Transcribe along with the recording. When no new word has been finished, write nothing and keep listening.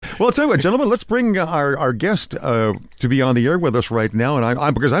Well, I'll tell you what, gentlemen, let's bring our guest to be on the air with us right now,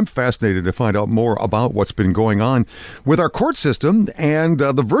 and because I'm fascinated to find out more about what's been going on with our court system and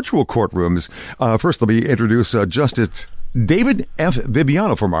the virtual courtrooms. First, let me introduce Justice David F.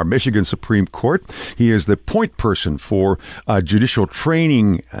 Viviano from our Michigan Supreme Court. He is the point person for judicial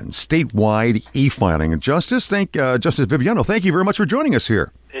training and statewide e-filing. And Justice Viviano, thank you very much for joining us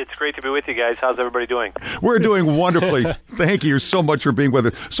here. It's great to be with you guys. How's everybody doing? We're doing wonderfully. Thank you so much for being with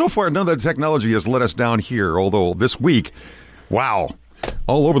us. So far, none of the technology has let us down here, although this week, wow,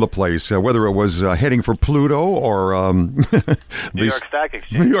 all over the place, whether it was heading for Pluto or New York Stock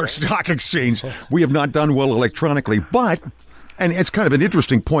Exchange. New York Stock Exchange. We have not done well electronically, but, and it's kind of an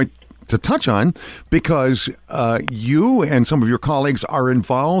interesting point to touch on, because you and some of your colleagues are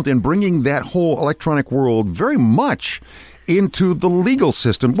involved in bringing that whole electronic world very much into the legal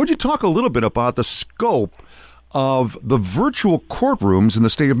system. Would you talk a little bit about the scope of the virtual courtrooms in the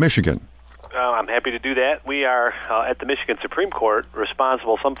state of Michigan? I'm happy to do that. We are at the Michigan Supreme Court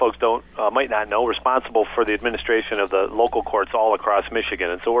responsible. Some folks might not know, responsible for the administration of the local courts all across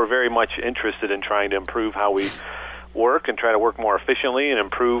Michigan, and so we're very much interested in trying to improve how we work and try to work more efficiently and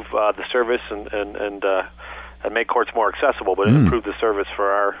improve the service and make courts more accessible, but improve the service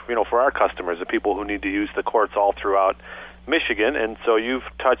for our customers, the people who need to use the courts all throughout Michigan. And so you've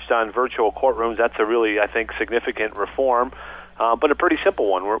touched on virtual courtrooms. That's a really, I think, significant reform, but a pretty simple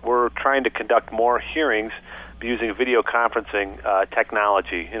one. We're trying to conduct more hearings using video conferencing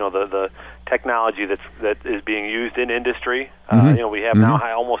technology. The technology that is being used in industry. We have now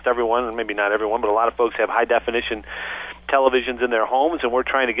almost everyone, maybe not everyone, but a lot of folks have high definition televisions in their homes, and we're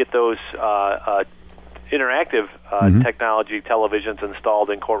trying to get those interactive technology televisions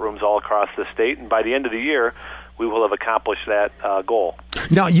installed in courtrooms all across the state. And by the end of the year, we will have accomplished that goal.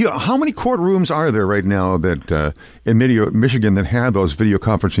 Now, how many courtrooms are there right now that in Michigan that have those video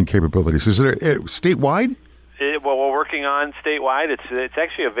conferencing capabilities? Is it statewide? Well, we're working on statewide. It's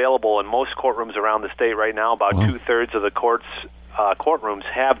actually available in most courtrooms around the state right now. About 2/3 of the courtrooms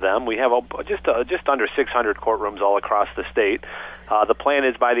have them. We have just under 600 courtrooms all across the state. The plan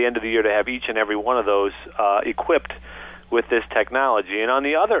is by the end of the year to have each and every one of those equipped with this technology. And on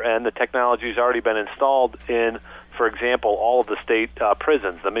the other end, the technology has already been installed in, for example, all of the state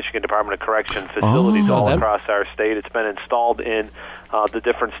prisons, the Michigan Department of Correction facilities across our state. It's been installed in the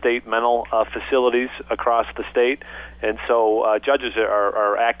different state mental facilities across the state. And so judges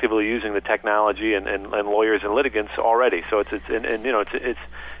are actively using the technology, and lawyers and litigants already. So it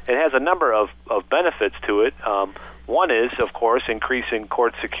has a number of benefits to it. One is, of course, increasing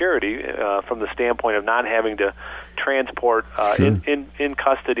court security from the standpoint of not having to transport in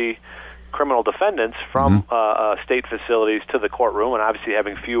custody criminal defendants from state facilities to the courtroom, and obviously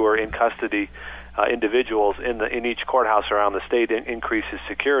having fewer in custody individuals in each courthouse around the state increases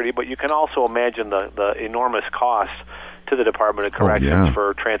security. But you can also imagine the enormous costs to the Department of Corrections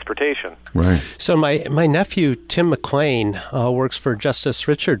for transportation. Right. So my nephew, Tim McLean, works for Justice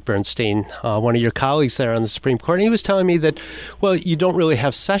Richard Bernstein, one of your colleagues there on the Supreme Court, and he was telling me that, well, you don't really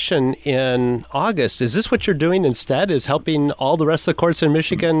have session in August. Is this what you're doing instead, is helping all the rest of the courts in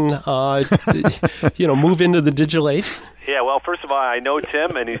Michigan move into the digital age? Yeah, well, first of all, I know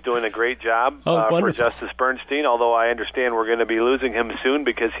Tim, and he's doing a great job for Justice Bernstein, although I understand we're going to be losing him soon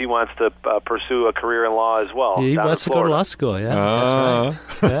because he wants to pursue a career in law as well. He wants to go to law school,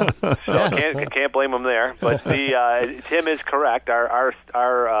 that's right. Yeah. So can't blame him there. But Tim is correct. Our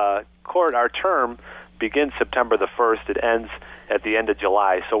term begins September the 1st. It ends at the end of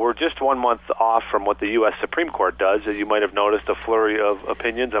July. So we're just 1 month off from what the U.S. Supreme Court does. As you might have noticed, a flurry of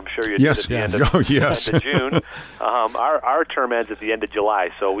opinions. I'm sure you did at the end of June. Our term ends at the end of July,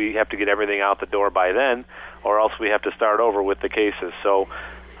 so we have to get everything out the door by then, or else we have to start over with the cases. So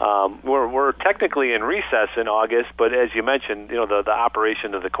we're technically in recess in August, but as you mentioned, the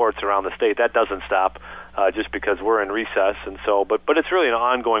operation of the courts around the state, that doesn't stop just because we're in recess. And so, but it's really an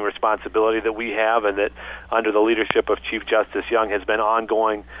ongoing responsibility that we have, and that under the leadership of Chief Justice Young has been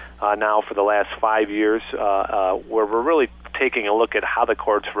ongoing now for the last 5 years, where we're really taking a look at how the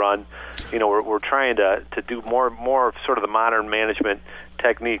courts run. We're trying to do more sort of the modern management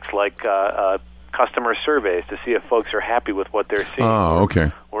techniques, like customer surveys to see if folks are happy with what they're seeing. Oh, okay.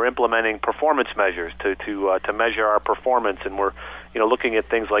 We're implementing performance measures to measure our performance, and we're looking at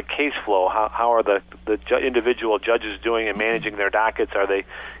things like case flow. How are the individual judges doing in managing their dockets? Are they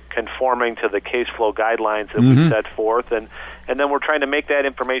conforming to the case flow guidelines that we've set forth? And then we're trying to make that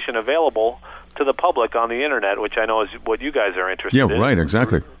information available to the public on the internet, which I know is what you guys are interested in. Yeah, right,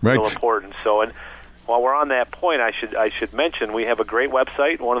 exactly. Right. Real important. So, and while we're on that point, I should mention we have a great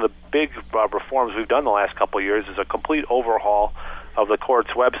website. One of the big reforms we've done the last couple of years is a complete overhaul of the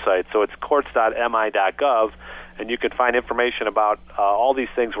court's website. So it's courts.mi.gov, and you can find information about all these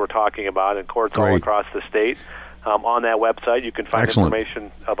things we're talking about in courts all across the state. On that website, you can find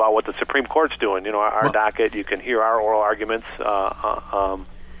information about what the Supreme Court's doing. Our docket. You can hear our oral arguments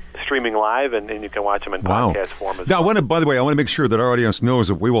streaming live, and you can watch them in podcast form as well. By the way, I want to make sure that our audience knows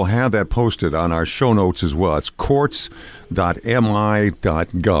that we will have that posted on our show notes as well. It's courts.mi.gov.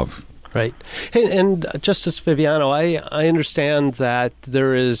 Right. And Justice Viviano, I understand that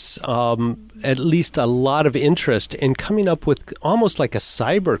there is at least a lot of interest in coming up with almost like a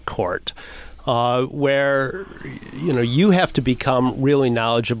cyber court, where you have to become really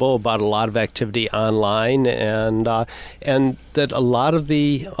knowledgeable about a lot of activity online, and that a lot of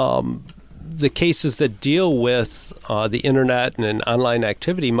the cases that deal with the internet and online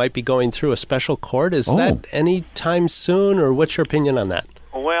activity might be going through a special court. Is that any time soon, or what's your opinion on that?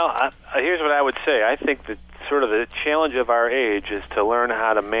 Well, here's what I would say. I think that sort of the challenge of our age is to learn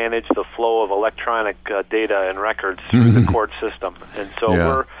how to manage the flow of electronic data and records through the court system. And so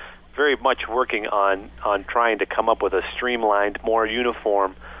we're very much working on trying to come up with a streamlined, more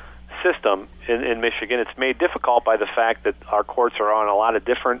uniform system in Michigan. It's made difficult by the fact that our courts are on a lot of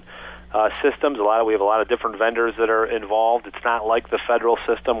different systems. We have a lot of different vendors that are involved. It's not like the federal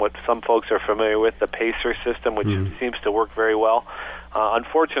system, what some folks are familiar with, the PACER system, which seems to work very well.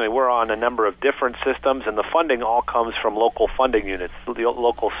 Unfortunately, we're on a number of different systems, and the funding all comes from local funding units, the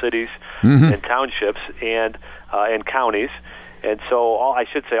local cities and townships and counties. And so I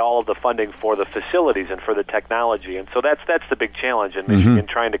should say all of the funding for the facilities and for the technology. And so that's the big challenge in Michigan,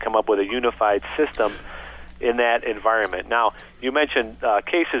 trying to come up with a unified system in that environment. Now, you mentioned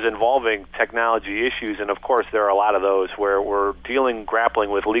cases involving technology issues, and of course there are a lot of those where we're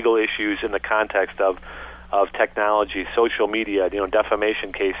grappling with legal issues in the context of technology, social media,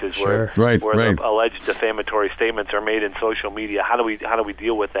 defamation cases where the alleged defamatory statements are made in social media. How do we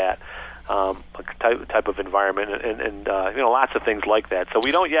deal with that type of environment, and lots of things like that. So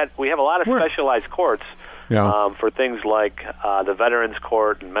we have a lot of specialized courts for things like the Veterans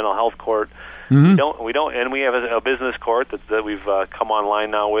Court and Mental Health Court. We don't, and we have a business court that we've come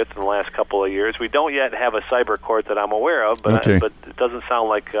online now with in the last couple of years. We don't yet have a cyber court that I'm aware of, but it doesn't sound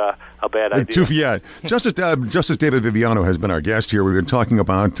like a bad idea. Justice David Viviano has been our guest here. We've been talking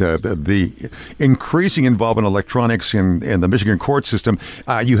about the increasing involvement of electronics in the Michigan court system.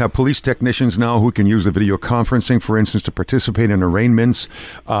 You have police technicians now who can use the video conferencing, for instance, to participate in arraignments,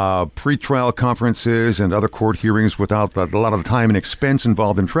 pretrial conferences, and other court hearings without a lot of the time and expense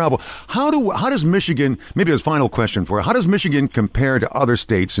involved in travel. How does Michigan, maybe as a final question for you, how does Michigan compare to other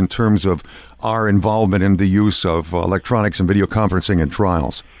states in terms of our involvement in the use of electronics and video conferencing in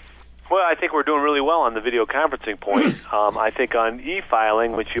trials? Well, I think we're doing really well on the video conferencing point. I think on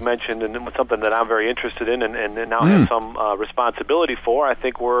e-filing, which you mentioned, and something that I'm very interested in and now have some responsibility for, I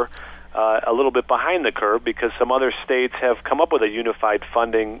think we're a little bit behind the curve because some other states have come up with a unified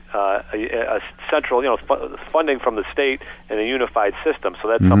funding, a central, funding from the state and a unified system. So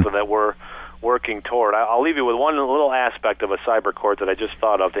that's something that we're working toward. I'll leave you with one little aspect of a cyber court that I just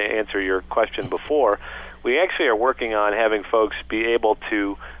thought of to answer your question before. We actually are working on having folks be able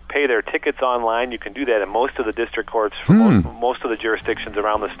to pay their tickets online. You can do that in most of the district courts for most of the jurisdictions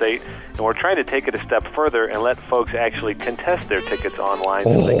around the state. And we're trying to take it a step further and let folks actually contest their tickets online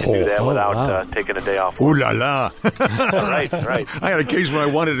so they can do that without taking a day off. Ooh la la. Right. I had a case where I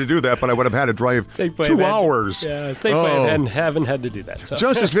wanted to do that, but I would have had to drive 2 hours. Yeah, thankfully I haven't had to do that. So.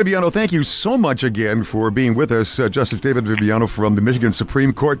 Justice Viviano, thank you so much again for being with us. Justice David Viviano from the Michigan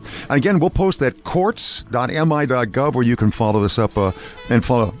Supreme Court. And again, we'll post that courts.mi.gov where you can follow this up and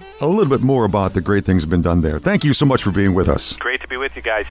follow a little bit more about the great things that have been done there. Thank you so much for being with us. Great to be with you guys.